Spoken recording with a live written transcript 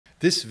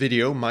This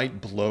video might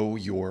blow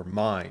your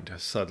mind,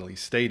 subtly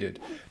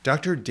stated.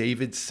 Dr.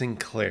 David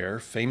Sinclair,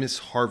 famous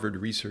Harvard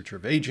researcher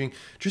of aging,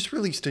 just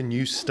released a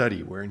new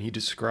study wherein he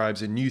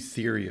describes a new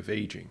theory of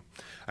aging.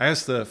 I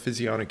asked the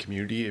Physionic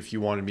community if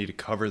you wanted me to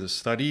cover the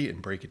study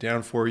and break it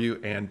down for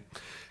you, and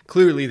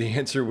clearly the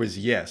answer was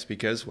yes,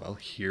 because, well,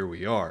 here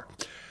we are.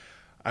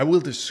 I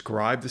will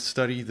describe the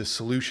study, the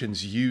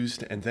solutions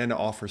used, and then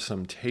offer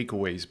some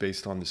takeaways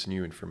based on this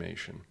new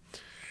information.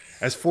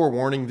 As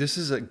forewarning, this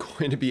is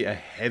going to be a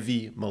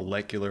heavy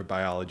molecular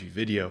biology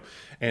video,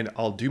 and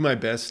I'll do my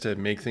best to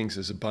make things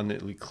as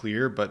abundantly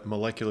clear, but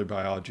molecular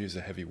biology is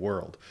a heavy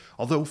world,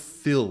 although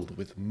filled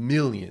with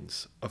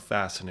millions of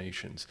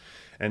fascinations.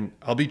 And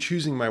I'll be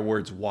choosing my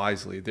words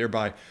wisely,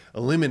 thereby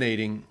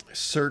eliminating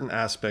certain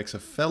aspects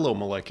of fellow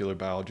molecular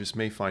biologists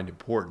may find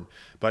important,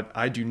 but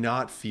I do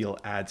not feel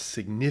adds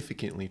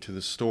significantly to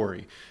the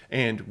story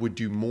and would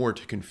do more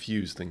to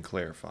confuse than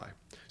clarify.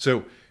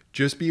 So,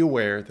 just be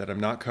aware that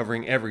I'm not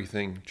covering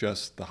everything,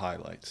 just the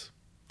highlights.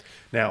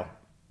 Now,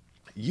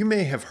 you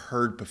may have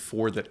heard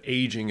before that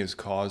aging is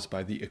caused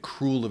by the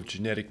accrual of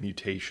genetic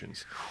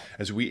mutations.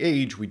 As we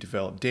age, we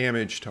develop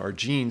damage to our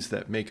genes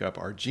that make up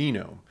our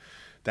genome.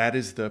 That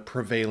is the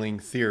prevailing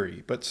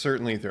theory, but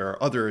certainly there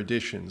are other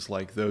additions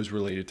like those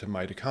related to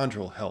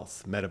mitochondrial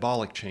health,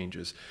 metabolic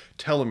changes,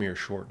 telomere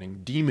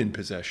shortening, demon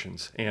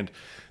possessions, and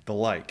the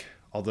like,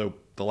 although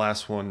the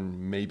last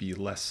one may be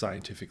less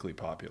scientifically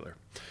popular.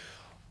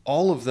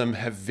 All of them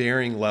have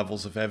varying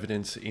levels of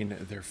evidence in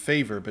their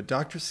favor, but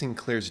Dr.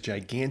 Sinclair's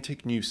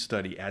gigantic new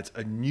study adds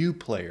a new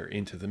player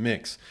into the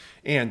mix,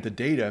 and the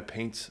data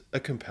paints a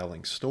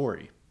compelling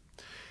story.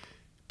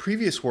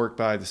 Previous work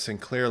by the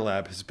Sinclair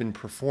lab has been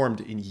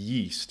performed in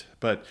yeast,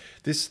 but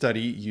this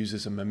study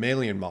uses a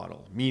mammalian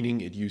model,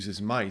 meaning it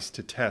uses mice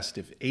to test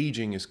if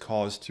aging is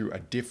caused through a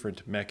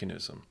different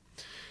mechanism.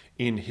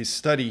 In his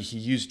study, he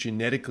used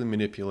genetically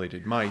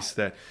manipulated mice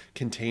that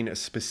contain a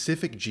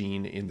specific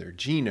gene in their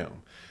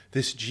genome.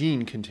 This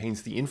gene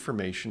contains the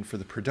information for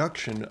the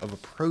production of a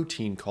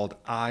protein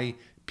called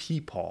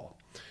iPPol.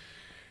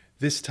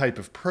 This type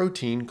of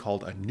protein,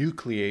 called a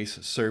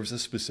nuclease, serves a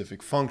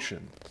specific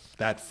function.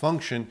 That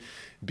function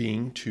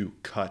being to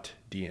cut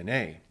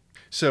DNA.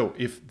 So,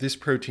 if this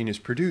protein is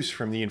produced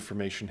from the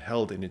information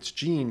held in its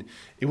gene,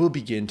 it will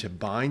begin to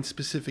bind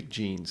specific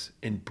genes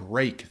and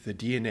break the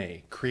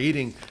DNA,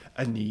 creating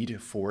a need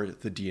for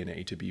the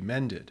DNA to be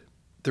mended.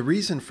 The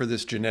reason for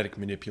this genetic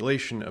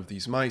manipulation of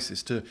these mice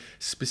is to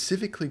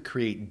specifically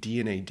create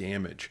DNA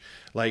damage,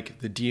 like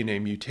the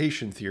DNA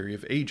mutation theory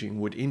of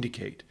aging would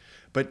indicate.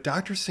 But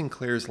Dr.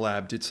 Sinclair's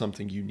lab did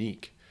something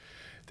unique.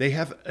 They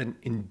have an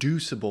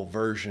inducible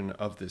version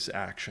of this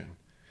action.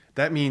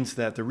 That means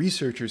that the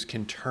researchers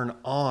can turn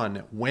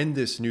on when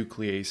this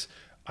nuclease,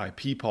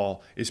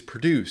 iPPol, is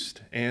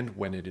produced and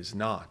when it is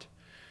not.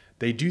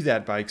 They do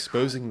that by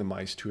exposing the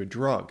mice to a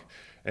drug,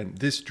 and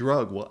this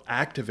drug will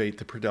activate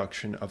the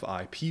production of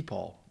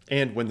iPPol,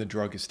 and when the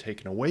drug is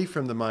taken away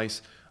from the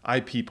mice,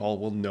 iPPol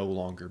will no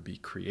longer be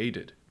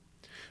created.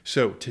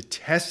 So, to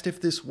test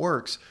if this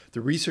works,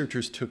 the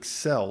researchers took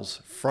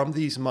cells from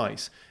these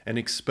mice and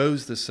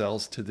exposed the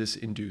cells to this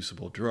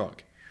inducible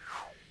drug.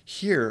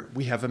 Here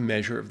we have a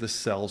measure of the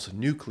cell's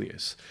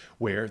nucleus,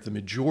 where the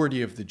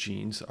majority of the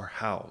genes are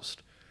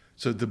housed.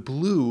 So the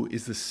blue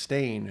is the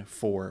stain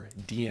for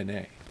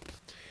DNA.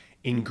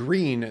 In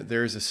green,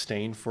 there is a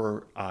stain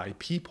for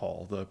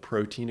iPPol, the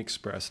protein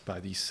expressed by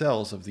the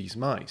cells of these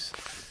mice.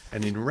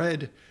 And in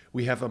red,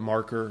 we have a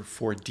marker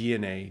for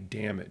DNA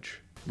damage.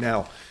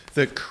 Now,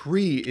 the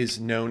Cree is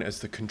known as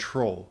the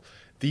control.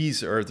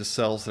 These are the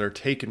cells that are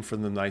taken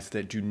from the mice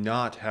that do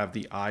not have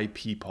the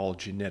iPPol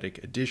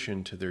genetic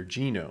addition to their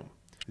genome.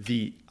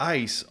 The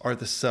ice are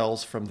the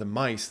cells from the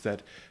mice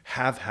that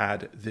have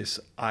had this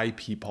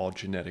iPPol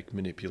genetic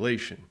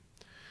manipulation.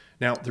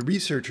 Now, the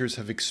researchers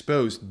have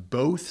exposed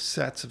both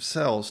sets of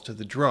cells to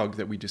the drug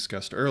that we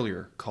discussed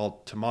earlier,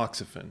 called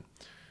tamoxifen.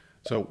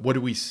 So what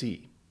do we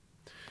see?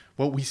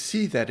 Well, we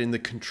see that in the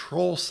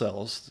control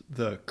cells,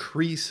 the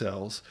Cree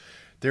cells,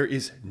 there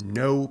is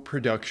no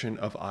production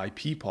of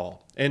iPPol.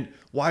 And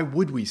why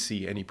would we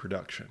see any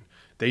production?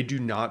 They do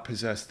not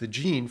possess the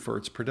gene for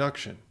its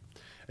production.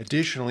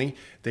 Additionally,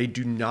 they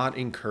do not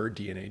incur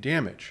DNA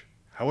damage.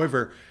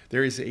 However,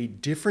 there is a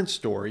different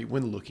story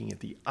when looking at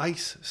the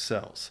ice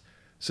cells.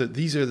 So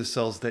these are the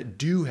cells that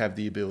do have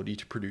the ability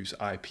to produce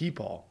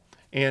iPPol,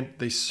 and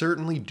they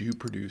certainly do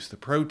produce the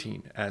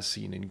protein, as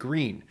seen in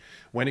green,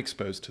 when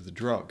exposed to the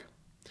drug.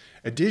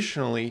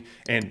 Additionally,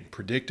 and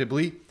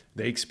predictably,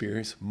 they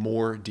experience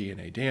more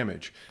DNA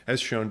damage, as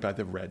shown by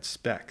the red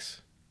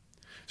specks.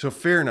 So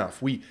fair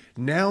enough, we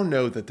now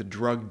know that the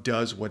drug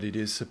does what it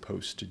is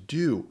supposed to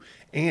do,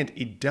 and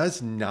it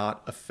does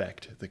not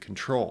affect the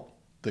control,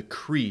 the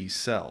Cree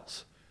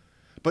cells.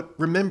 But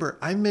remember,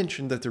 I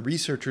mentioned that the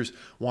researchers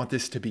want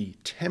this to be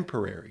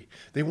temporary.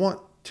 They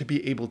want to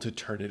be able to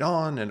turn it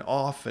on and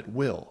off at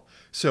will.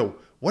 So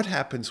what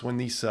happens when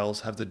these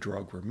cells have the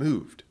drug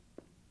removed?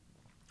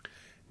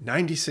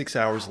 96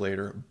 hours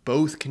later,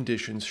 both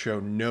conditions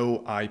show no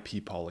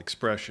iPPol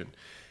expression,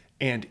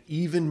 and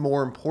even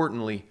more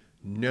importantly,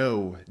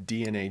 no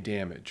DNA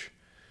damage.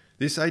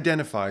 This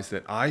identifies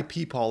that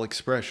iPPAL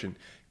expression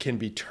can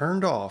be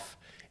turned off,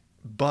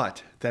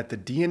 but that the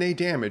DNA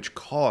damage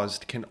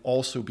caused can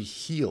also be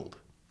healed.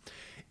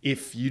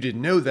 If you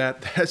didn't know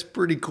that, that's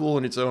pretty cool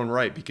in its own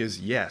right, because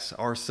yes,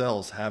 our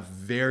cells have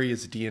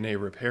various DNA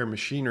repair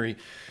machinery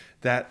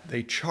that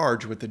they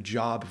charge with the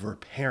job of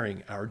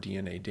repairing our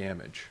DNA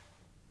damage.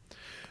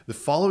 The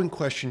following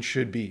question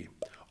should be,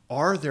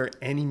 are there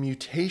any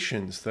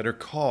mutations that are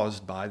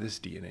caused by this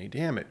DNA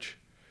damage?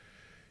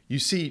 You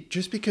see,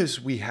 just because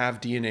we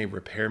have DNA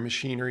repair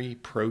machinery,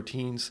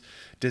 proteins,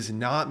 does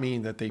not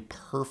mean that they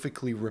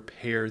perfectly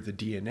repair the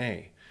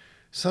DNA.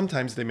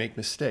 Sometimes they make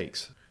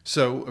mistakes.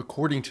 So,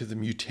 according to the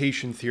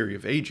mutation theory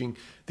of aging,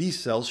 these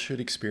cells should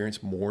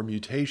experience more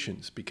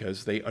mutations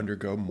because they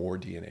undergo more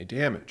DNA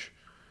damage.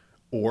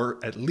 Or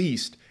at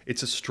least,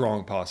 it's a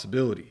strong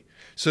possibility.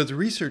 So the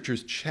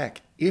researchers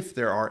check if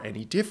there are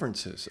any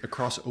differences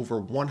across over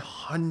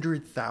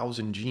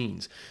 100,000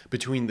 genes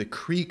between the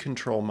Cree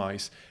control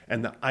mice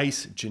and the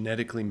ICE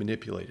genetically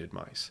manipulated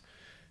mice.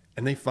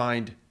 And they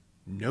find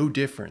no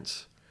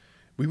difference.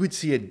 We would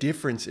see a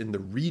difference in the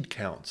read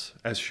counts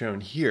as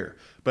shown here,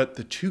 but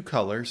the two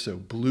colors, so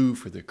blue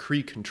for the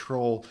Cree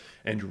control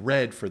and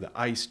red for the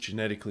ICE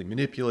genetically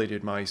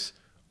manipulated mice,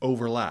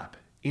 overlap,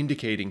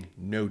 indicating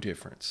no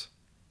difference.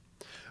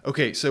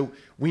 Okay, so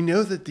we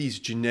know that these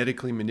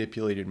genetically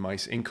manipulated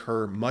mice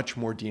incur much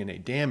more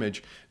DNA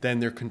damage than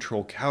their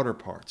control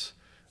counterparts,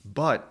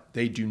 but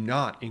they do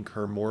not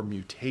incur more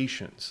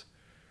mutations.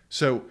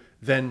 So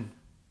then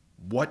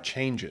what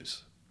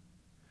changes?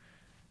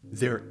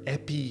 Their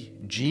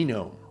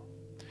epigenome.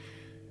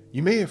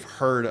 You may have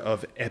heard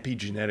of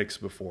epigenetics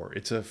before.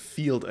 It's a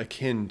field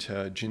akin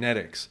to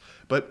genetics,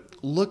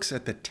 but looks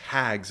at the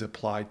tags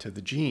applied to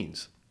the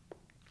genes.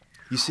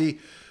 You see,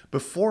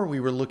 before we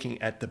were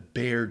looking at the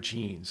bare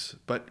genes,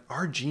 but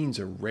our genes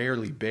are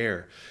rarely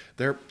bare.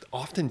 They're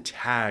often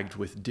tagged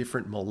with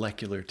different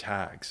molecular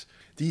tags.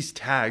 These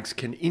tags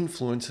can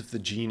influence if the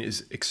gene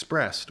is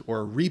expressed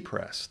or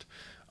repressed,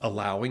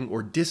 allowing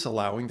or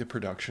disallowing the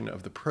production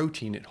of the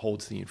protein it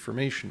holds the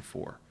information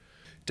for.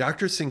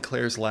 Dr.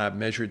 Sinclair's lab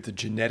measured the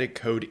genetic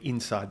code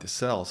inside the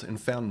cells and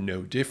found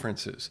no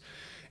differences,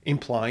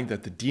 implying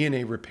that the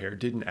DNA repair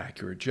did an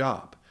accurate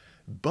job.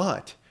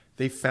 But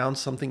they found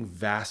something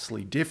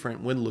vastly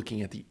different when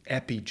looking at the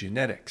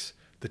epigenetics,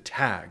 the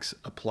tags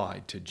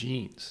applied to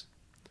genes.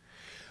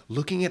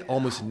 Looking at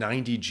almost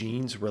 90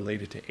 genes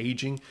related to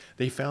aging,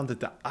 they found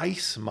that the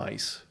ice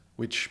mice,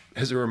 which,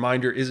 as a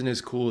reminder, isn't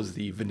as cool as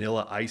the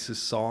Vanilla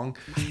Ice's song,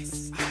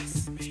 ice,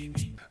 ice,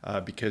 baby.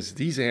 Because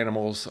these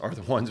animals are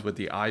the ones with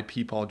the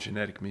iPPAL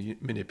genetic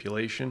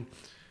manipulation.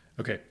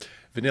 Okay,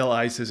 Vanilla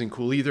Ice isn't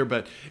cool either,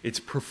 but it's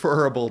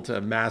preferable to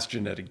mass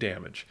genetic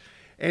damage.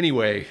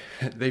 Anyway,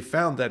 they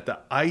found that the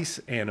ice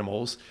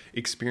animals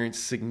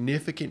experienced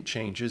significant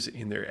changes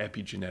in their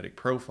epigenetic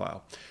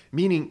profile,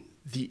 meaning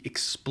the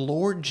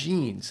explored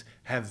genes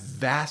have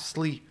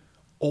vastly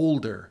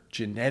older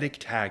genetic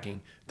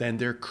tagging than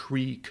their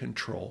Cree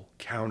control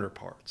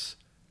counterparts.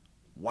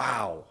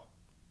 Wow.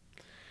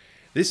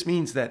 This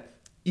means that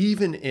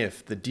even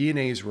if the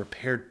DNA is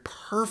repaired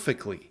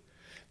perfectly,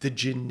 the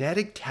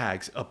genetic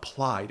tags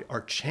applied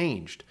are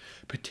changed,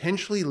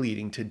 potentially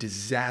leading to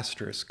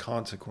disastrous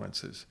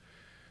consequences.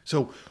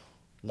 So,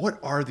 what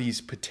are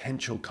these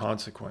potential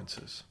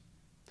consequences?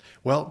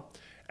 Well,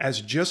 as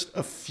just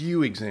a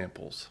few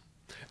examples,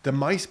 the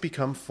mice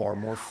become far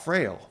more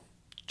frail,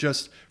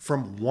 just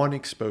from one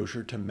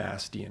exposure to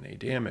mass DNA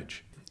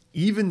damage.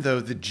 Even though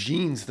the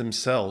genes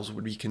themselves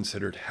would be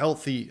considered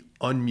healthy,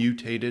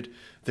 unmutated,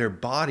 their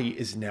body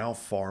is now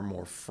far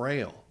more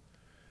frail.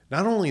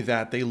 Not only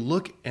that, they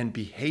look and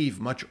behave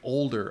much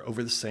older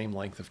over the same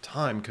length of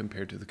time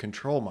compared to the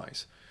control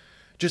mice.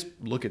 Just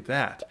look at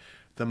that.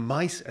 The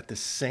mice at the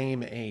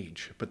same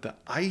age, but the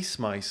ice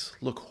mice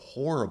look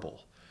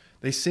horrible.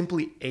 They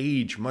simply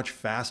age much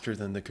faster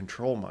than the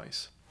control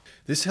mice.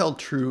 This held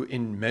true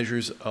in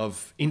measures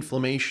of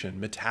inflammation,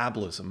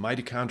 metabolism,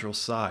 mitochondrial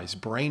size,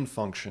 brain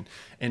function,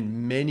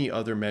 and many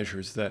other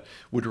measures that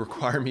would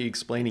require me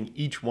explaining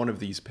each one of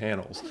these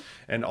panels.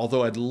 And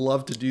although I'd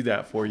love to do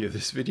that for you,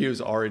 this video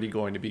is already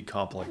going to be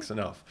complex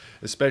enough,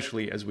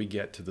 especially as we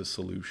get to the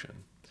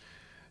solution.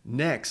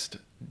 Next,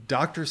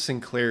 Dr.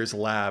 Sinclair's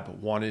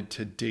lab wanted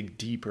to dig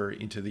deeper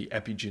into the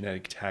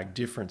epigenetic tag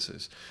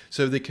differences.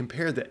 So they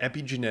compared the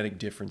epigenetic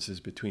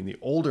differences between the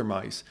older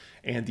mice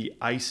and the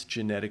ICE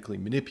genetically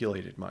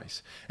manipulated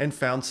mice and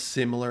found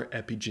similar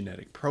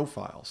epigenetic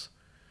profiles.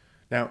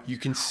 Now, you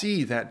can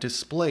see that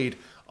displayed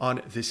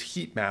on this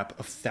heat map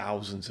of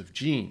thousands of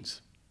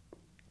genes.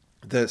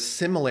 The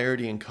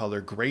similarity in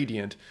color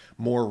gradient,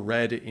 more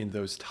red in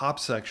those top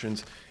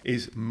sections,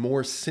 is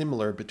more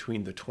similar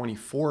between the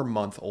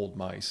 24-month-old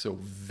mice, so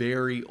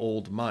very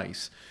old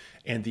mice,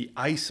 and the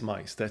ice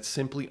mice that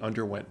simply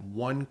underwent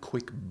one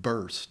quick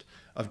burst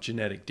of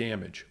genetic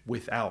damage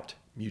without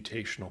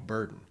mutational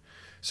burden.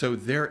 So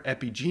their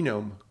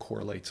epigenome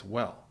correlates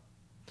well.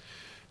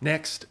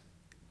 Next,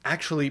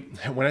 Actually,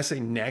 when I say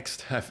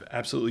next, I've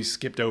absolutely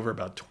skipped over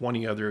about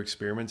 20 other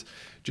experiments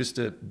just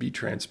to be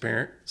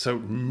transparent. So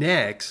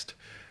next,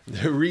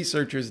 the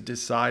researchers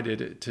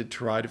decided to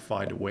try to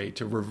find a way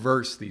to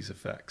reverse these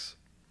effects.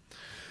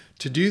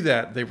 To do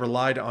that, they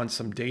relied on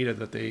some data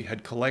that they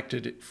had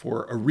collected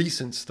for a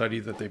recent study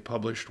that they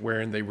published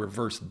wherein they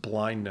reversed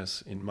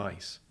blindness in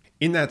mice.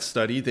 In that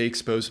study, they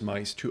exposed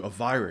mice to a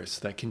virus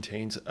that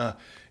contains a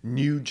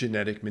new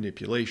genetic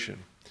manipulation.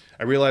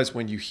 I realize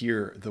when you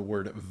hear the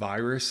word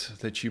virus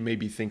that you may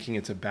be thinking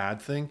it's a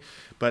bad thing,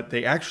 but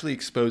they actually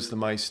exposed the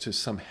mice to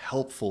some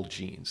helpful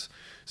genes.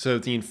 So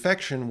the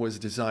infection was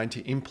designed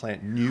to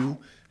implant new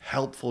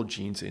helpful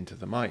genes into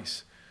the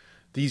mice.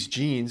 These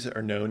genes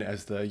are known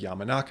as the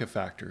Yamanaka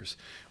factors,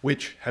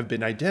 which have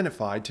been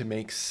identified to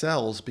make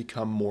cells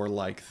become more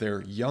like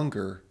their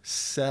younger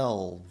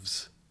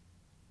selves.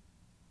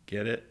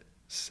 Get it?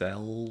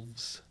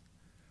 Selves.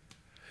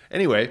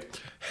 Anyway,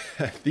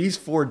 these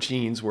 4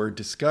 genes were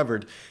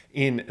discovered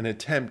in an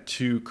attempt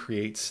to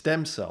create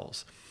stem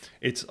cells.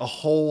 It's a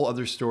whole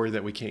other story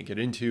that we can't get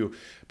into,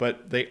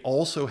 but they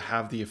also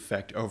have the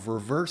effect of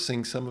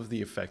reversing some of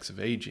the effects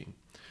of aging.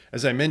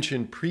 As I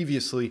mentioned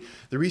previously,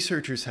 the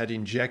researchers had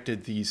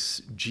injected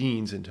these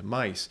genes into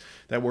mice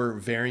that were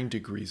varying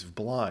degrees of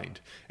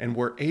blind and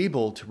were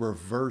able to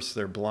reverse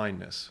their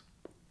blindness.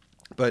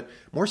 But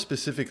more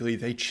specifically,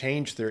 they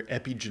changed their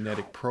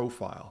epigenetic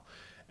profile,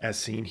 as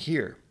seen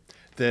here.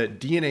 The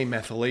DNA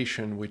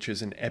methylation, which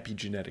is an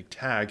epigenetic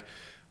tag,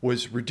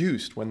 was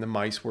reduced when the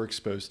mice were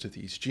exposed to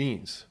these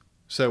genes.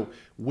 So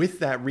with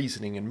that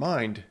reasoning in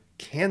mind,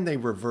 can they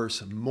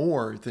reverse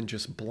more than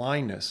just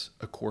blindness,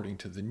 according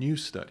to the new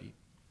study?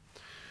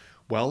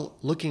 Well,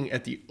 looking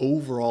at the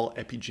overall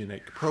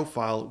epigenetic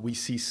profile, we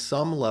see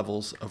some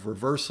levels of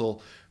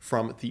reversal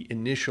from the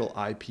initial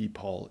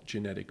iPPAL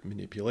genetic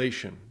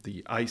manipulation,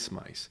 the ice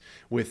mice,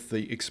 with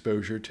the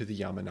exposure to the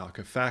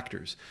Yamanaka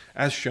factors,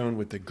 as shown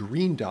with the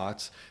green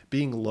dots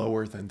being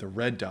lower than the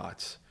red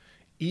dots.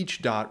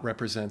 Each dot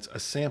represents a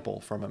sample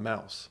from a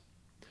mouse.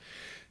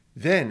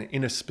 Then,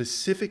 in a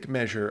specific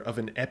measure of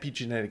an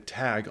epigenetic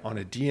tag on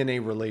a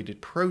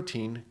DNA-related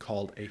protein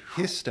called a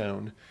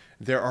histone,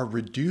 there are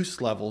reduced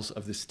levels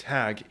of this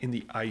tag in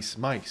the ice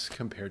mice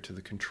compared to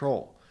the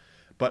control,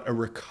 but a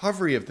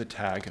recovery of the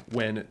tag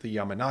when the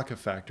Yamanaka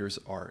factors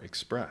are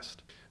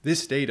expressed.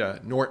 This data,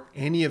 nor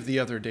any of the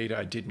other data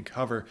I didn't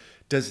cover,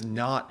 does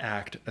not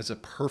act as a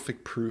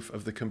perfect proof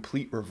of the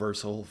complete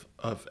reversal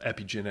of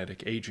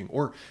epigenetic aging,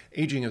 or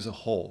aging as a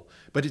whole,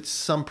 but it's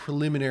some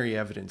preliminary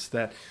evidence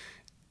that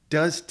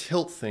does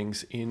tilt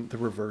things in the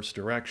reverse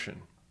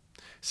direction.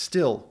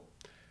 Still,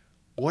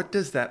 what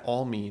does that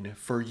all mean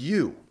for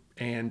you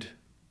and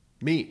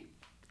me,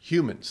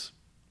 humans?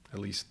 At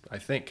least I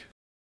think.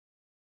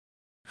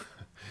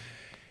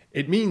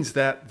 It means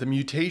that the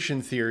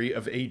mutation theory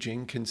of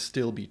aging can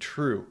still be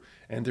true,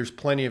 and there's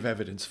plenty of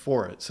evidence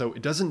for it. So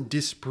it doesn't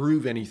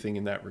disprove anything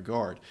in that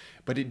regard,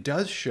 but it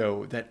does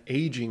show that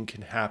aging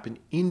can happen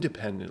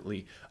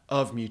independently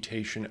of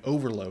mutation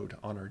overload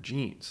on our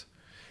genes.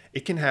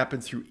 It can happen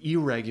through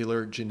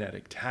irregular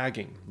genetic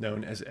tagging,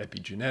 known as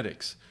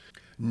epigenetics.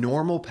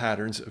 Normal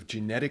patterns of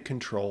genetic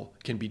control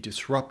can be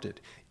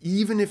disrupted,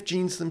 even if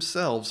genes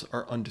themselves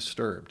are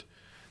undisturbed.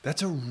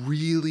 That's a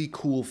really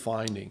cool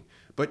finding,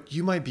 but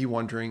you might be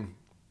wondering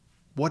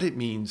what it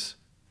means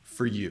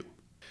for you.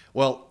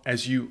 Well,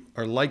 as you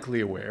are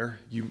likely aware,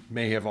 you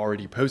may have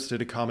already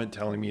posted a comment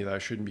telling me that I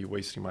shouldn't be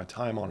wasting my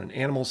time on an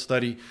animal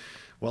study.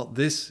 Well,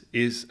 this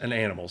is an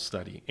animal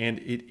study, and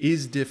it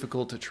is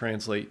difficult to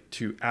translate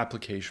to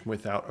application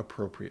without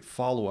appropriate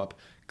follow-up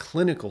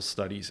clinical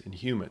studies in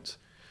humans.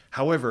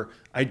 However,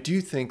 I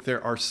do think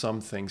there are some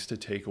things to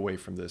take away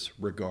from this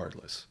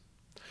regardless.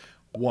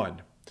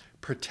 1,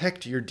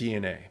 protect your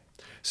DNA.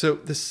 So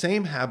the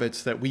same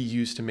habits that we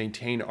use to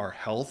maintain our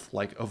health,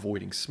 like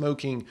avoiding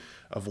smoking,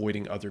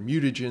 avoiding other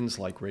mutagens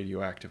like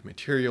radioactive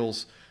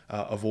materials,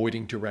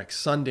 avoiding direct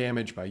sun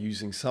damage by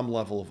using some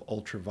level of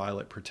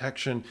ultraviolet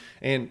protection,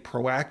 and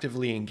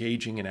proactively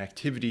engaging in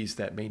activities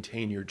that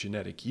maintain your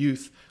genetic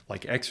youth,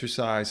 like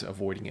exercise,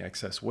 avoiding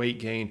excess weight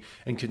gain,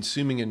 and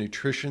consuming a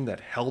nutrition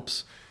that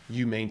helps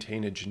you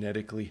maintain a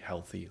genetically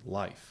healthy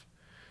life.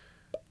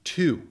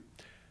 2,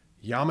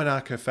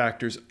 Yamanaka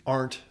factors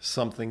aren't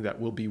something that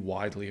will be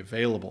widely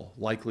available,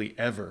 likely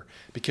ever,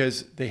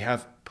 because they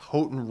have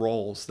potent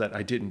roles that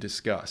I didn't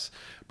discuss,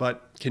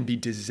 but can be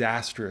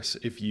disastrous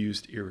if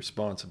used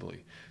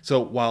irresponsibly. So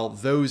while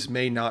those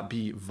may not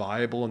be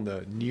viable in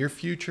the near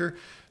future,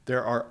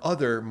 there are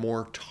other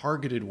more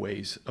targeted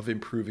ways of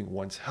improving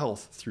one's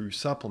health through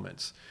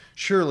supplements.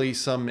 Surely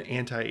some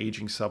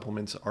anti-aging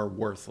supplements are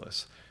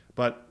worthless,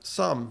 but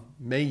some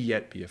may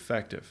yet be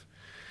effective.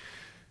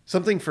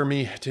 Something for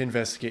me to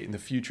investigate in the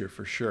future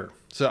for sure.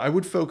 So I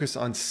would focus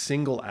on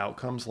single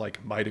outcomes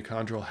like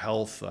mitochondrial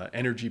health,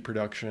 energy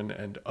production,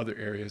 and other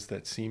areas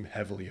that seem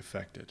heavily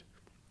affected.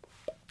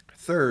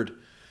 3rd,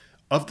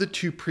 of the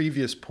 2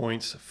 previous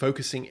points,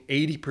 focusing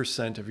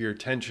 80% of your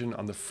attention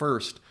on the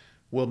first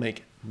will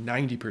make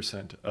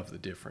 90% of the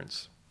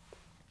difference.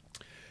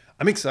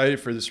 I'm excited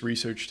for this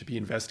research to be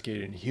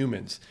investigated in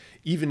humans,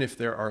 even if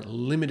there are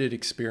limited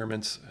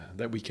experiments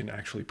that we can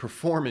actually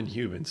perform in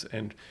humans.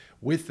 And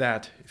with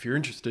that, if you're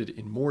interested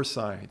in more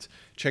science,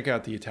 check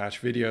out the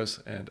attached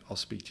videos, and I'll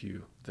speak to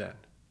you then.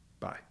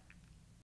 Bye.